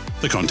employer.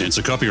 The contents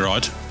are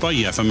copyright by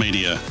Yaffa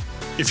Media.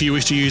 If you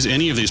wish to use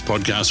any of this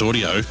podcast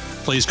audio,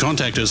 please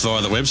contact us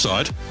via the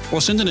website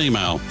or send an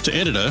email to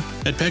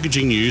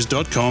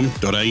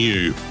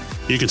editor@packagingnews.com.au.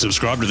 You can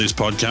subscribe to this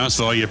podcast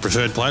via your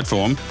preferred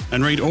platform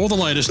and read all the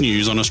latest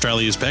news on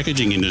Australia's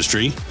packaging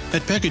industry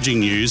at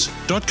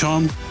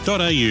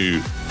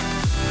packagingnews.com.au.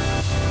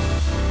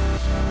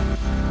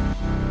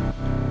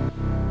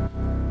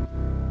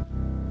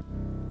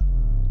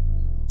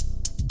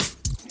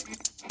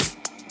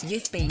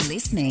 You've been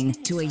listening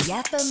to a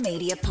Yaffa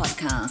Media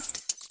podcast.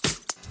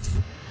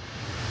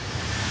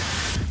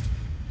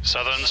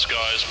 Southern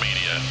Skies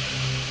Media.